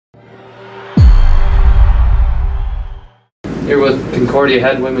Here with Concordia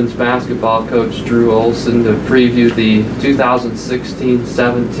head women's basketball coach Drew Olson to preview the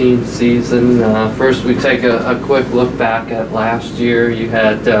 2016-17 season. First, we take a quick look back at last year. You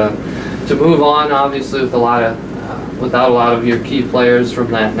had to move on, obviously, with without a lot of your key players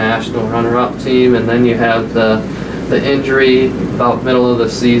from that national runner-up team, and then you have the injury about middle of the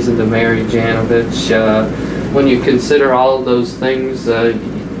season to Mary Janovich. When you consider all of those things,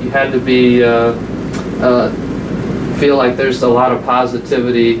 you had to be feel like there's a lot of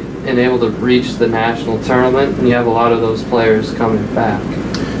positivity in able to reach the national tournament, and you have a lot of those players coming back.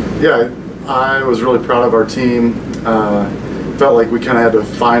 Yeah, I was really proud of our team. Felt like we kind of had to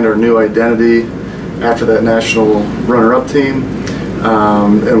find our new identity after that national runner-up team,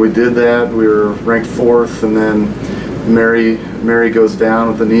 and we did that. We were ranked 4th, and then Mary goes down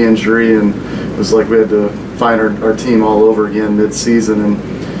with a knee injury, and it was like we had to find our team all over again mid-season, and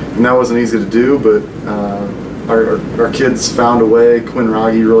that wasn't easy to do, but our kids found a way. Quinn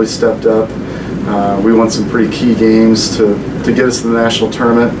Rogge really stepped up. We won some pretty key games to get us to the national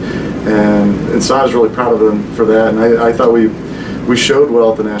tournament, and so I was really proud of them for that, and I thought we showed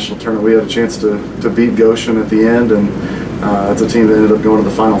well at the national tournament. We had a chance to beat Goshen at the end, and it's a team that ended up going to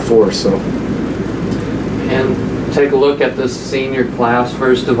the Final Four. So. And take a look at this senior class.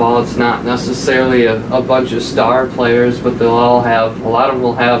 First of all, it's not necessarily a bunch of star players, but a lot of them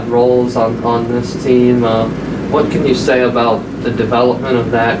will have roles on this team. What can you say about the development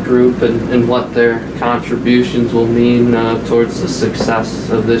of that group and what their contributions will mean towards the success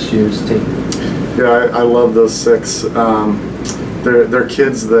of this year's team? Yeah, I love those 6. They're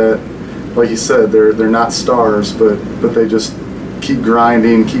kids that, like you said, they're not stars, but they just keep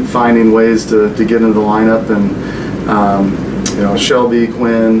grinding, keep finding ways to get into the lineup. And Shelby,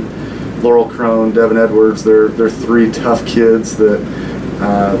 Quinn, Laurel Crone, Devin Edwards, they're 3 tough kids that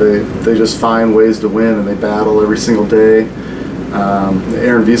they just find ways to win, and they battle every single day.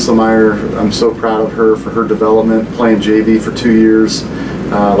 Erin Wieselmeyer, I'm so proud of her for her development, playing JV for 2 years.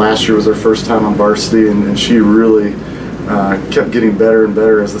 Last year was her first time on varsity, and she really kept getting better and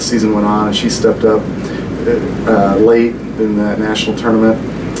better as the season went on, and she stepped up late in that national tournament.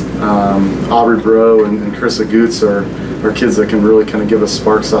 Aubrey Bro and Carissa Goots are kids that can really kind of give us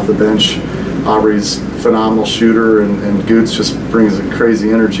sparks off the bench. Aubrey's a phenomenal shooter, and Goots just brings a crazy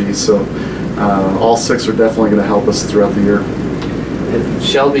energy. So all 6 are definitely going to help us throughout the year. And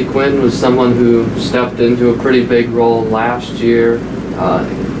Shelby Quinn was someone who stepped into a pretty big role last year.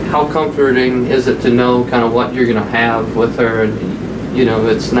 How comforting is it to know kind of what you're going to have with her? And,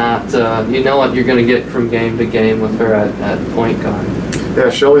 it's not, you know what you're going to get from game to game with her at point guard. Yeah,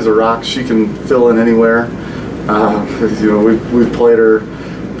 Shelby's a rock. She can fill in anywhere. We've played her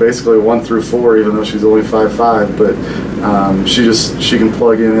basically 1 through 4, even though she's only 5'5", but she can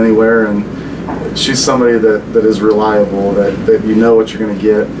plug in anywhere, and she's somebody that is reliable, that you know what you're going to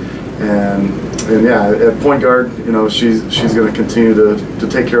get. And yeah, at point guard, she's going to continue to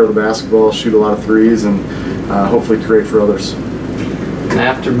take care of the basketball, shoot a lot of threes, and hopefully create for others. And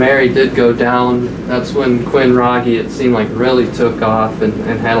after Mary did go down, that's when Quinn Rogge, it seemed like, really took off and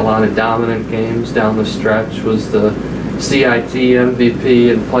had a lot of dominant games down the stretch, was the CIT MVP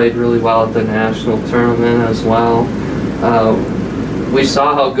and played really well at the national tournament as well. We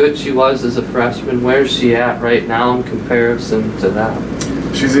saw how good she was as a freshman. Where's she at right now in comparison to that?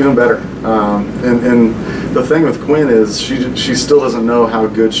 She's even better. And the thing with Quinn is she still doesn't know how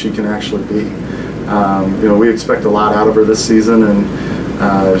good she can actually be. We expect a lot out of her this season, and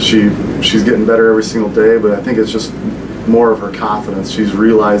she's getting better every single day, but I think it's just more of her confidence. She's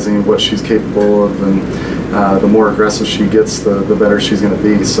realizing what she's capable of, and the more aggressive she gets, the better she's going to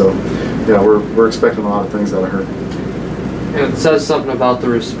be. So yeah, we're expecting a lot of things out of her. And it says something about the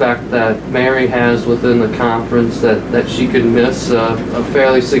respect that Mary has within the conference, that she could miss a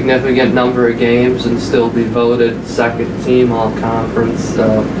fairly significant number of games and still be voted second team all-conference.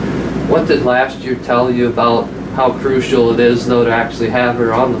 What did last year tell you about how crucial it is, though, to actually have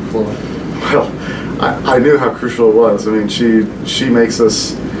her on the floor? Well, I knew how crucial it was. I mean, she makes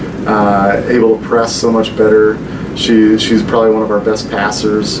us able to press so much better. She's probably one of our best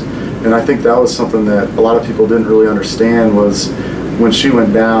passers. And I think that was something that a lot of people didn't really understand, was when she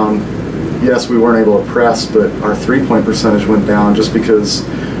went down, yes, we weren't able to press, but our three-point percentage went down just because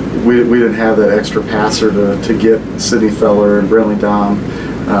we didn't have that extra passer to get Sydney Feller and Brentley Dom,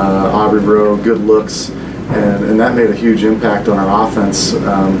 Aubrey Bro, good looks, and that made a huge impact on our offense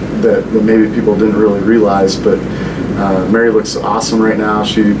that maybe people didn't really realize. But Mary looks awesome right now.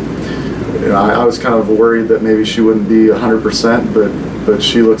 I was kind of worried that maybe she wouldn't be 100%, but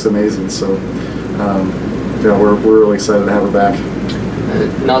she looks amazing. So yeah, we're really excited to have her back.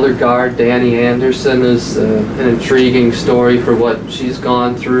 Another guard, Danny Anderson, is an intriguing story for what she's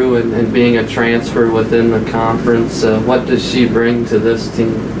gone through and being a transfer within the conference. What does she bring to this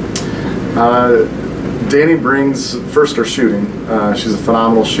team? Danny brings, first, her shooting. She's a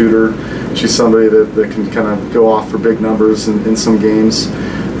phenomenal shooter. She's somebody that can kind of go off for big numbers in some games.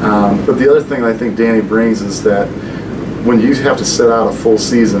 But the other thing I think Danny brings is that when you have to sit out a full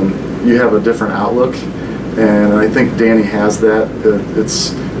season, you have a different outlook. And I think Danny has that.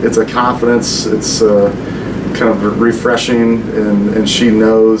 It's a confidence. It's kind of refreshing, and she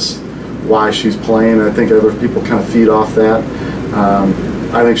knows why she's playing. I think other people kind of feed off that.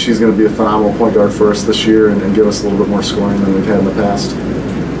 I think she's going to be a phenomenal point guard for us this year and give us a little bit more scoring than we've had in the past.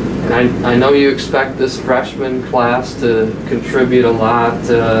 And I know you expect this freshman class to contribute a lot.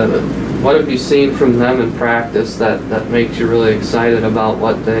 What have you seen from them in practice that makes you really excited about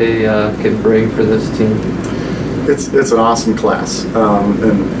what they can bring for this team? It's an awesome class,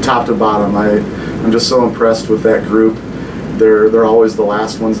 and top to bottom, I'm just so impressed with that group. They're always the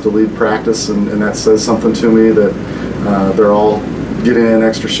last ones to leave practice, and that says something to me that they're all getting in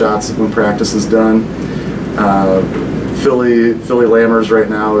extra shots when practice is done. Philly Lammers right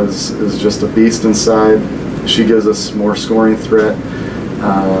now is just a beast inside. She gives us more scoring threat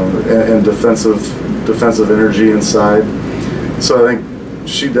and defensive energy inside. So I think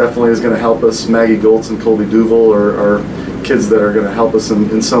she definitely is going to help us. Maggie Goltz and Colby Duval are kids that are going to help us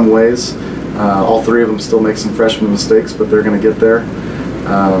in some ways. All three of them still make some freshman mistakes, but they're going to get there.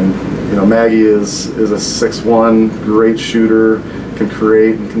 Maggie is a 6'1", great shooter, can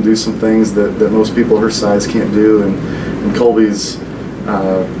create and can do some things that most people her size can't do. And Colby's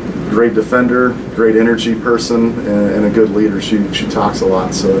great defender, great energy person, and a good leader. She talks a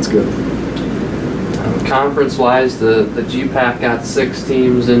lot, so it's good. Conference-wise, the GPAC got 6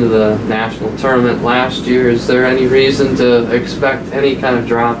 teams into the national tournament last year. Is there any reason to expect any kind of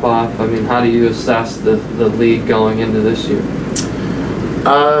drop-off? I mean, how do you assess the league going into this year?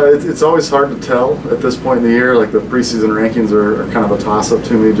 It's always hard to tell at this point in the year. Like, the preseason rankings are kind of a toss-up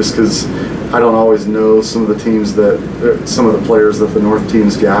to me, just because I don't always know some of the teams some of the players that the North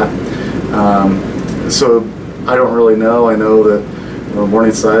teams got. So I don't really know. I know that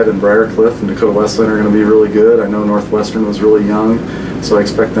Morningside and Briarcliff and Dakota Wesleyan are going to be really good. I know Northwestern was really young, so I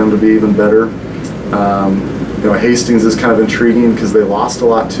expect them to be even better. Hastings is kind of intriguing because they lost a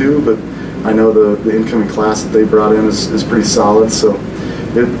lot too, but I know the incoming class that they brought in is pretty solid. So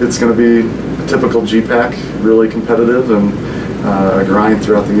it's going to be a typical GPAC, really competitive and a grind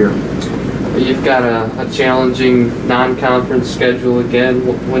throughout the year. You've got a challenging non-conference schedule again.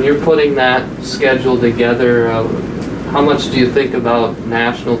 When you're putting that schedule together, how much do you think about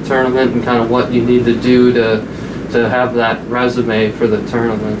national tournament and kind of what you need to do to have that resume for the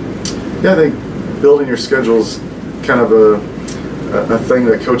tournament? Yeah, I think building your schedule is kind of a thing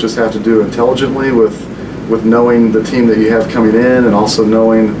that coaches have to do intelligently with knowing the team that you have coming in and also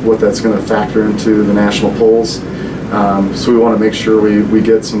knowing what that's going to factor into the national polls. So we want to make sure we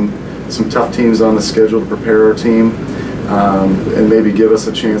get some tough teams on the schedule to prepare our team and maybe give us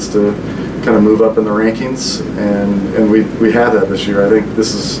a chance to kind of move up in the rankings, and we had that this year. I think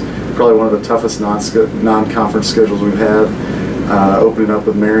this is probably one of the toughest non-conference schedules we've had, opening up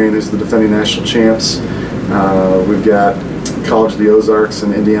with Marion, who's the defending national champs. We've got College of the Ozarks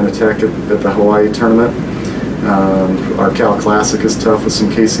and Indiana Tech at the Hawaii tournament. Our Cal Classic is tough with some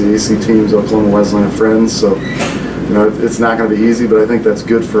KCAC teams, Oklahoma Wesleyan and Friends, so it's not going to be easy, but I think that's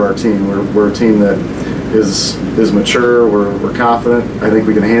good for our team. We're a team that is mature, we're confident, I think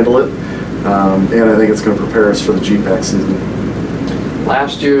we can handle it. And I think it's going to prepare us for the GPAC season.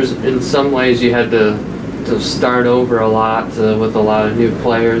 Last year, in some ways, you had to start over a lot with a lot of new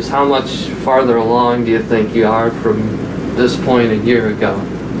players. How much farther along do you think you are from this point a year ago?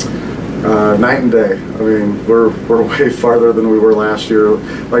 Night and day. I mean, we're way farther than we were last year.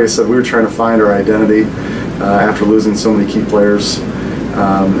 Like I said, we were trying to find our identity after losing so many key players.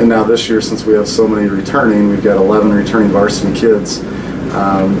 And now this year, since we have so many returning, we've got 11 returning varsity kids.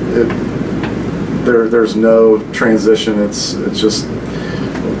 There's no transition. It's just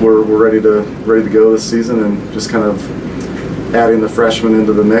we're ready to go this season, and just kind of adding the freshmen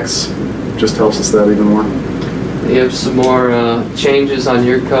into the mix just helps us that even more. You have some more changes on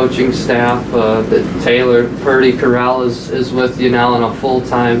your coaching staff. Taylor Purdy Corral is with you now on a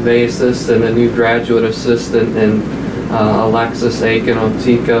full-time basis, and a new graduate assistant, and Alexis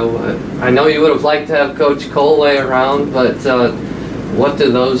Aiken-Otico. I know you would have liked to have Coach Colway around, but what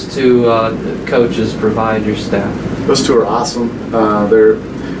do those two coaches provide your staff? Those two are awesome.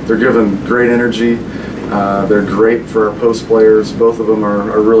 They're given great energy. They're great for our post players. Both of them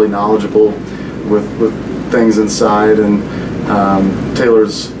are really knowledgeable with things inside, and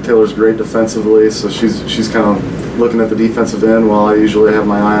Taylor's great defensively, so she's kind of looking at the defensive end while I usually have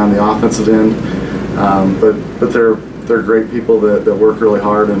my eye on the offensive end. But they're great people that work really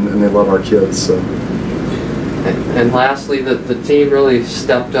hard, and they love our kids. So. And lastly, the team really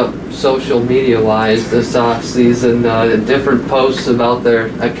stepped up social media-wise this off-season. Different posts about their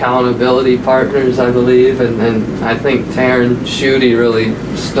accountability partners, I believe, and I think Taryn Schutte really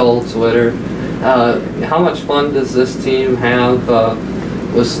stole Twitter. How much fun does this team have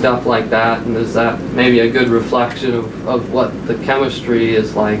with stuff like that, and is that maybe a good reflection of what the chemistry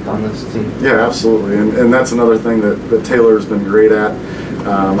is like on this team? Yeah, absolutely, and that's another thing that Taylor's been great at.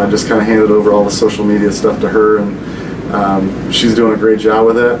 I just kind of handed over all the social media stuff to her, and she's doing a great job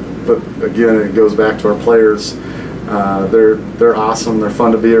with it. But again, it goes back to our players. They're awesome. They're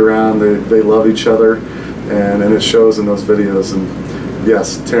fun to be around. They love each other, and it shows in those videos. And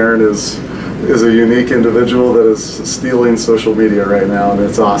yes, Taryn is a unique individual that is stealing social media right now, and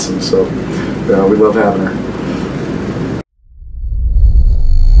it's awesome. So we love having her.